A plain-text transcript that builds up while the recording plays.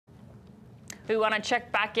We want to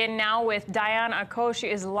check back in now with Diane Ako. She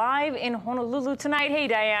is live in Honolulu tonight. Hey,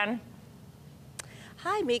 Diane.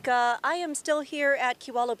 Hi, Mika. I am still here at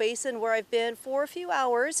Kewalo Basin where I've been for a few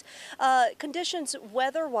hours. Conditions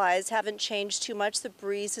weather-wise haven't changed too much. The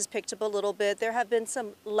breeze has picked up a little bit. There have been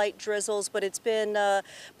some light drizzles, but it's been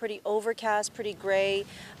pretty overcast, pretty gray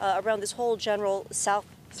around this whole general South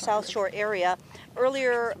Shore area.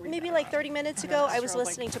 Earlier, maybe like 30 minutes ago, I was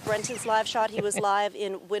listening to Brenton's live shot. He was live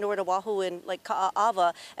in Windward, Oahu in like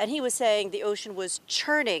Ka'ava, and he was saying the ocean was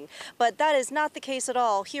churning. But that is not the case at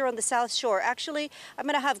all here on the South Shore. Actually, I'm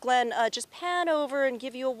going to have Glenn just pan over and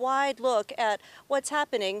give you a wide look at what's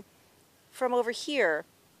happening from over here.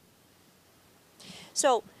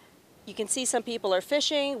 So you can see some people are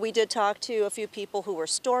fishing. We did talk to a few people who were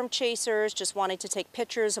storm chasers, just wanting to take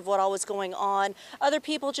pictures of what all was going on. Other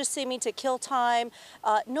people just seeming to kill time.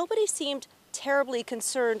 Nobody seemed terribly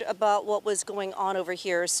concerned about what was going on over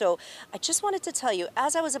here. So I just wanted to tell you,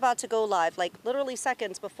 as I was about to go live, like literally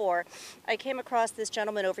seconds before, I came across this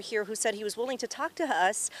gentleman over here who said he was willing to talk to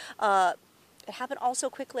us. It happened all so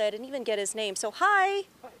quickly, I didn't even get his name. So hi.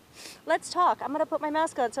 Let's talk. I'm going to put my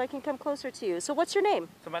mask on so I can come closer to you. So what's your name?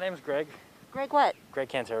 So my name is Greg. Greg what? Greg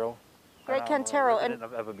Cantero. Greg Cantero. I'm a resident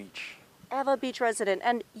of Ewa Beach. Ewa Beach resident.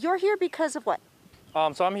 And you're here because of what?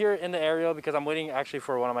 So I'm here in the area because I'm waiting actually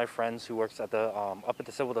for one of my friends who works at the up at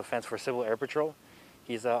the Civil Defense for Civil Air Patrol.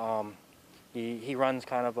 He's he runs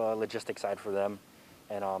kind of a logistics side for them,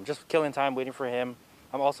 and just killing time waiting for him.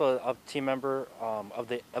 I'm also a team member of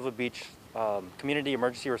the Ewa Beach Community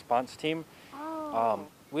Emergency Response Team. Oh.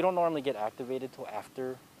 We don't normally get activated till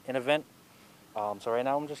after an event, so right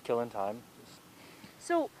now I'm just killing time.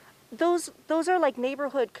 So those are like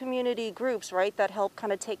neighborhood community groups, right, that help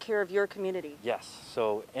kind of take care of your community? Yes.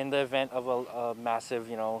 So in the event of a massive,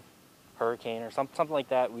 hurricane or something like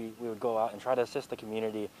that, we would go out and try to assist the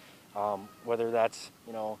community, whether that's,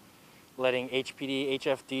 letting HPD,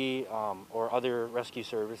 HFD, or other rescue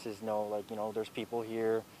services know, like, there's people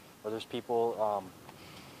here, or there's people,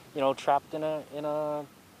 trapped in a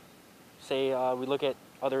say, we look at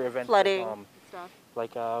other events. Flooding stuff.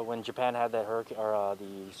 Like when Japan had that hurricane, or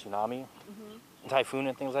the tsunami, typhoon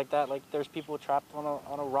and things like that. Like there's people trapped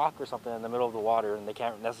on a rock or something in the middle of the water and they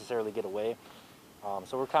can't necessarily get away.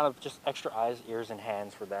 So we're kind of just extra eyes, ears, and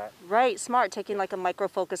hands for that. Right, smart, taking like a micro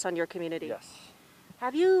focus on your community. Yes.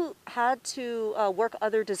 Have you had to work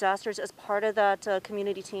other disasters as part of that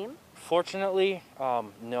community team? Fortunately,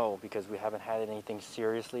 no, because we haven't had anything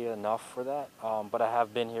seriously enough for that. But I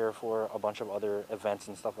have been here for a bunch of other events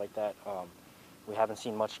and stuff like that. We haven't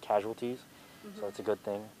seen much casualties, so it's a good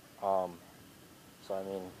thing. So I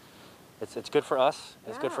mean, it's good for us.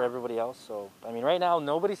 It's good for everybody else. So I mean, right now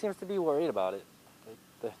nobody seems to be worried about it.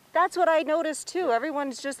 That's what I noticed too.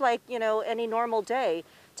 Everyone's just like, any normal day.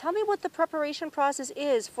 Tell me what the preparation process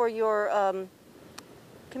is for your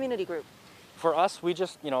community group. For us, we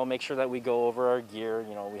just, make sure that we go over our gear.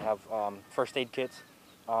 We have first aid kits.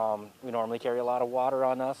 We normally carry a lot of water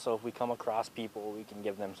on us, so if we come across people, we can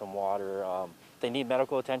give them some water. If they need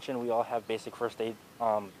medical attention, we all have basic first aid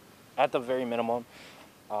at the very minimum.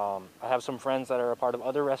 I have some friends that are a part of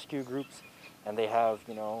other rescue groups, and they have,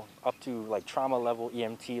 up to like trauma level,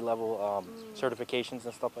 EMT level certifications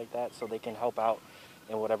and stuff like that, so they can help out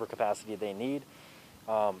in whatever capacity they need.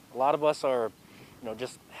 A lot of us are,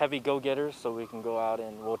 just heavy go-getters, so we can go out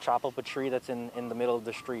and we'll chop up a tree that's in the middle of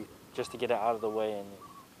the street just to get it out of the way and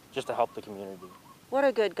just to help the community. What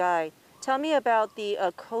a good guy. Tell me about the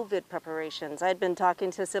COVID preparations. I'd been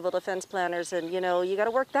talking to civil defense planners and, you got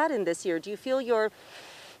to work that in this year. Do you feel your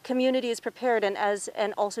community is prepared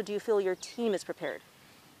and also do you feel your team is prepared?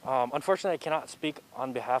 Unfortunately, I cannot speak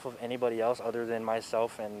on behalf of anybody else other than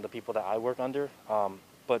myself and the people that I work under.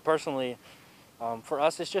 But personally, for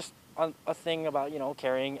us, it's just a thing about,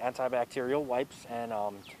 carrying antibacterial wipes and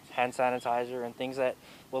hand sanitizer and things that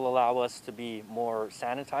will allow us to be more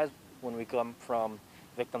sanitized when we come from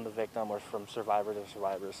victim to victim or from survivor to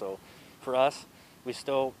survivor. So for us,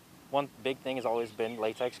 one big thing has always been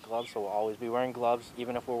latex gloves, so we'll always be wearing gloves,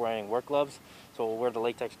 even if we're wearing work gloves. So we'll wear the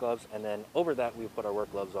latex gloves, and then over that, we put our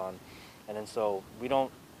work gloves on. And then so we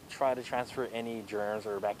don't try to transfer any germs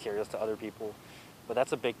or bacteria to other people. But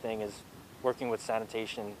that's a big thing, is working with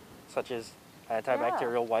sanitation, such as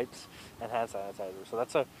antibacterial wipes and hand sanitizer.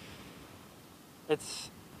 So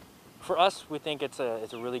for us, we think it's a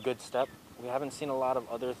really good step. We haven't seen a lot of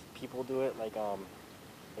other people do it, like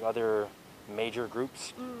other major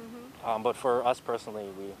groups. But for us personally,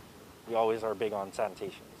 we always are big on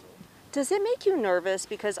sanitation. So. Does it make you nervous?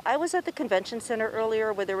 Because I was at the convention center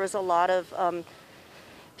earlier where there was a lot of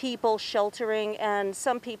people sheltering, and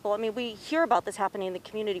some people, I mean, we hear about this happening in the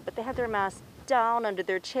community, but they had their masks down under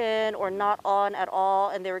their chin or not on at all,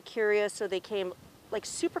 and they were curious, so they came like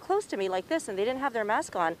super close to me like this, and they didn't have their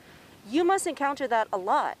mask on. You must encounter that a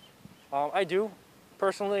lot. I do.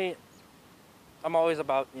 Personally, I'm always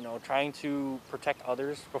about, trying to protect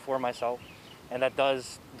others before myself. And that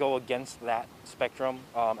does go against that spectrum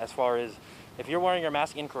as far as if you're wearing your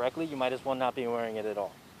mask incorrectly, you might as well not be wearing it at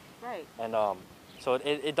all. Right. And so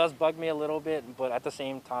it does bug me a little bit, but at the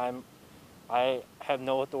same time, I have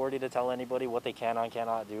no authority to tell anybody what they can and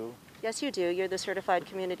cannot do. Yes, you do. You're the certified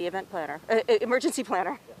community event planner, emergency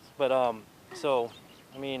planner. Yes. But so,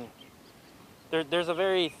 I mean, there's a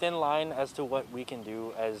very thin line as to what we can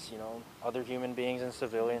do as, other human beings and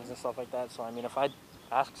civilians and stuff like that. So, I mean, if I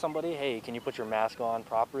ask somebody, hey, can you put your mask on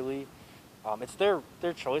properly? It's their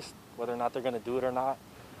choice whether or not they're going to do it or not.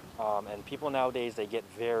 And people nowadays, they get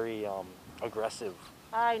very aggressive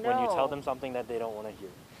I know. when you tell them something that they don't want to hear.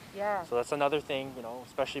 Yeah. So that's another thing,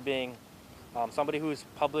 especially being somebody who's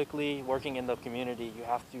publicly working in the community, you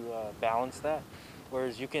have to balance that.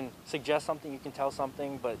 Whereas you can suggest something, you can tell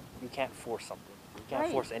something, but you can't force something. You can't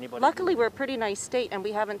Right. force anybody. Luckily, we're a pretty nice state, and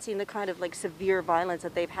we haven't seen the kind of like severe violence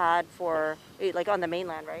that they've had for like on the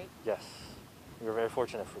mainland, right? Yes, we're very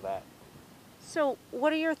fortunate for that. So,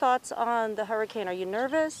 what are your thoughts on the hurricane? Are you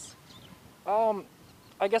nervous?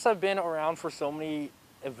 I guess I've been around for so many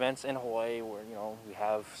events in Hawaii where, we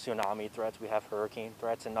have tsunami threats, we have hurricane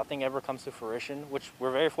threats, and nothing ever comes to fruition, which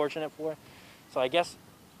we're very fortunate for. So I guess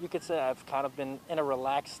you could say I've kind of been in a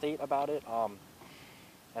relaxed state about it.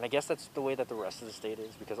 And I guess that's the way that the rest of the state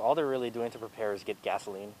is, because all they're really doing to prepare is get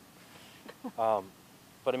gasoline. But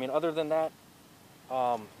I mean, other than that,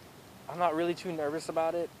 I'm not really too nervous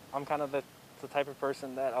about it. I'm kind of the type of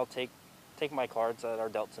person that I'll take my cards that are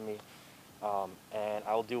dealt to me, and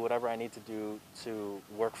I'll do whatever I need to do to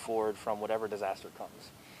work forward from whatever disaster comes.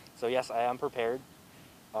 So yes, I am prepared,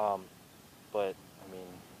 but I mean,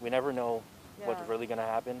 we never know what's really going to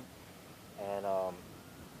happen. And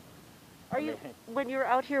when you were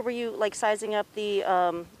out here, were you like sizing up the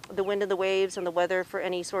wind and the waves and the weather for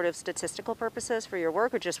any sort of statistical purposes for your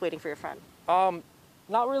work, or just waiting for your friend?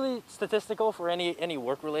 Not really statistical for any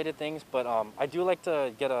work-related things, but I do like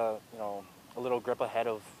to get a little grip ahead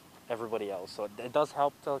of everybody else. So it does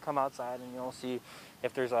help to come outside and see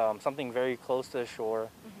if there's something very close to the shore.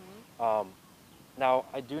 Mm-hmm. Now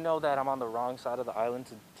I do know that I'm on the wrong side of the island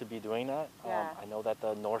to be doing that. Yeah. I know that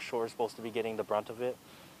the North Shore is supposed to be getting the brunt of it,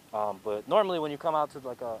 but normally when you come out to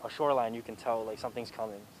like a shoreline, you can tell like something's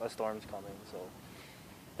coming, a storm's coming. So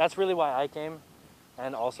that's really why I came.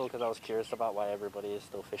 And also because I was curious about why everybody is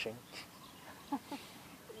still fishing.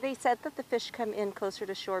 They said that the fish come in closer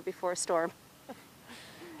to shore before a storm.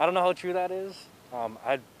 I don't know how true that is. I'm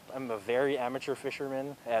a very amateur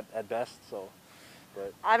fisherman at best, so.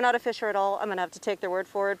 But. I'm not a fisher at all. I'm going to have to take their word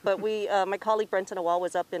for it. But my colleague Brenton Awal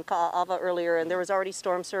was up in Ka'ava earlier, and there was already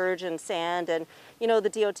storm surge and sand. And, the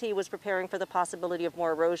DOT was preparing for the possibility of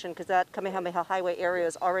more erosion, because that Kamehameha Highway area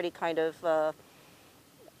is already kind of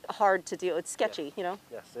hard to deal. It's sketchy,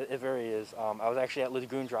 Yes, it very is. I was actually at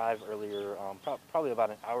Lagoon Drive earlier, probably about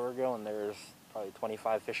an hour ago, and there's probably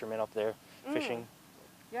 25 fishermen up there fishing.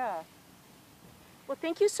 Yeah. Well,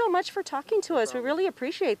 thank you so much for talking to us. We really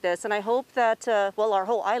appreciate this, and I hope that, our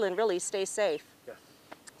whole island really stays safe. Yes.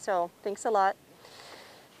 So, thanks a lot.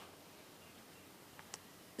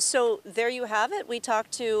 So there you have it. We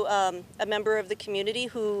talked to a member of the community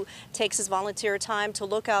who takes his volunteer time to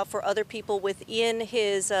look out for other people within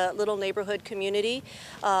his little neighborhood community.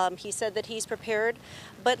 He said that he's prepared,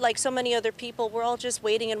 but like so many other people, we're all just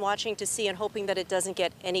waiting and watching to see and hoping that it doesn't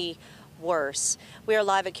get any worse. We are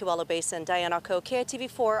live at Kewalo Basin. Diane,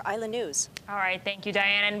 KITV4 Island News. All right, thank you,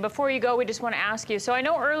 Diane. And before you go, we just want to ask you, so I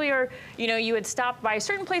know earlier, you had stopped by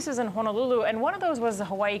certain places in Honolulu, and one of those was the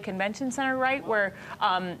Hawaii Convention Center, right, where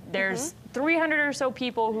there's 300 or so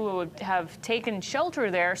people who have taken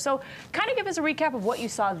shelter there. So kind of give us a recap of what you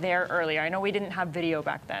saw there earlier. I know we didn't have video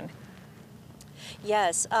back then.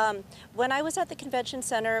 Yes. When I was at the convention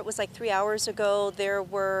center, it was like 3 hours ago,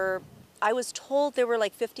 I was told there were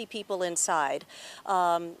like 50 people inside.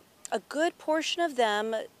 A good portion of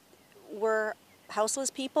them were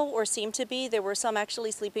houseless people, or seemed to be. There were some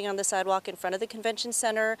actually sleeping on the sidewalk in front of the convention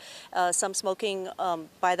center, some smoking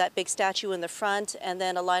by that big statue in the front, and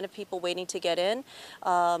then a line of people waiting to get in.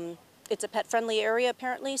 It's a pet-friendly area,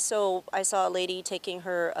 apparently, so I saw a lady taking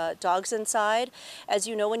her dogs inside. As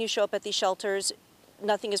you know, when you show up at these shelters,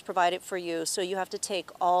 nothing is provided for you, so you have to take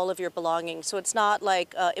all of your belongings. So it's not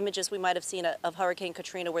like images we might have seen of Hurricane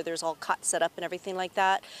Katrina where there's all cots set up and everything like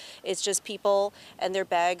that. It's just people and their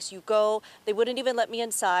bags. You go, they wouldn't even let me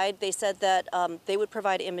inside. They said that they would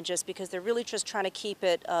provide images because they're really just trying to keep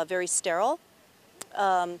it very sterile.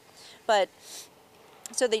 But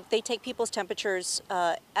so they take people's temperatures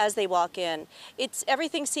as they walk in.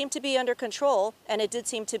 Everything seemed to be under control, and it did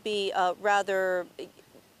seem to be rather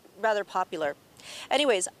popular.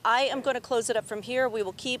 Anyways, I am going to close it up from here. We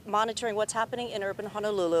will keep monitoring what's happening in urban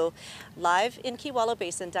Honolulu. Live in Kewalo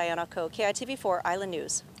Basin, Diane, KITV4 Island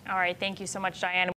News. All right, thank you so much, Diane.